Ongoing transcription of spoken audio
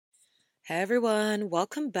Hey everyone,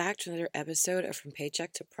 welcome back to another episode of From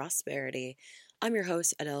Paycheck to Prosperity. I'm your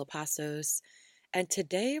host, Adela Pasos, and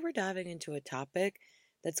today we're diving into a topic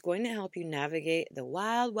that's going to help you navigate the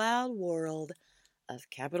wild, wild world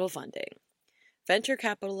of capital funding. Venture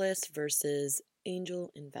capitalists versus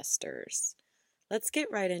angel investors. Let's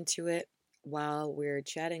get right into it while we're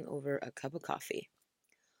chatting over a cup of coffee.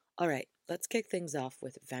 All right, let's kick things off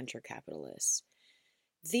with venture capitalists.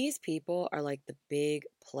 These people are like the big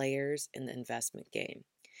players in the investment game.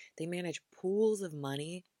 They manage pools of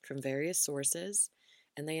money from various sources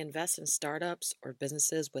and they invest in startups or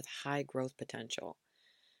businesses with high growth potential.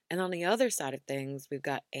 And on the other side of things, we've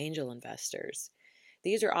got angel investors.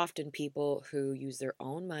 These are often people who use their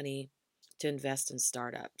own money to invest in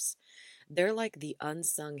startups. They're like the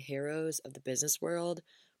unsung heroes of the business world,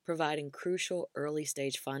 providing crucial early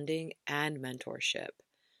stage funding and mentorship.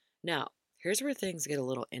 Now, here's where things get a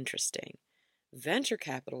little interesting. Venture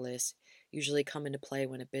capitalists usually come into play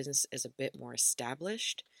when a business is a bit more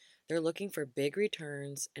established. They're looking for big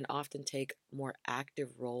returns and often take more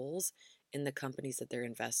active roles in the companies that they're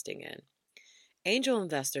investing in. Angel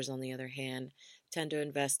investors, on the other hand, tend to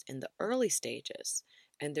invest in the early stages,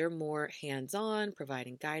 and they're more hands on,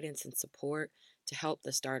 providing guidance and support to help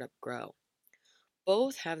the startup grow.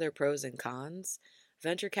 Both have their pros and cons.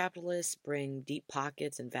 Venture capitalists bring deep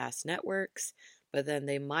pockets and vast networks, but then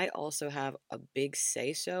they might also have a big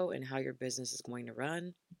say so in how your business is going to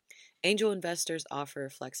run. Angel investors offer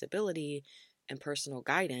flexibility and personal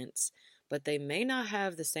guidance, but they may not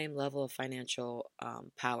have the same level of financial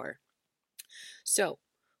power. So,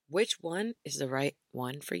 which one is the right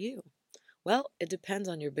one for you? Well, it depends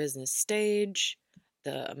on your business stage,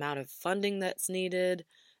 the amount of funding that's needed,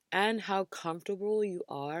 and how comfortable you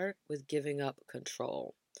are with giving up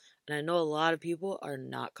control. And I know a lot of people are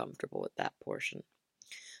not comfortable with that portion.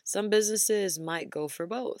 Some businesses might go for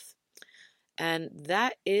both. And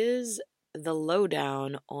that is the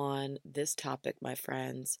lowdown on this topic, my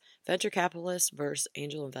friends. Venture capitalists versus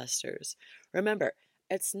angel investors. Remember,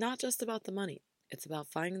 it's not just about the money, it's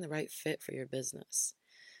about finding the right fit for your business.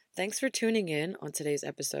 Thanks for tuning in on today's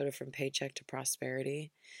episode of From Paycheck to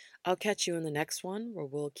Prosperity. I'll catch you in the next one where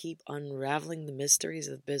we'll keep unraveling the mysteries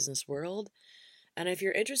of the business world. And if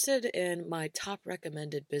you're interested in my top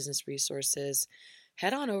recommended business resources,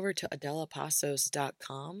 head on over to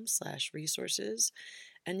adelapasos.com/resources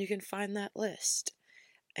and you can find that list.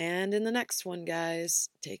 And in the next one, guys,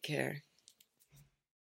 take care.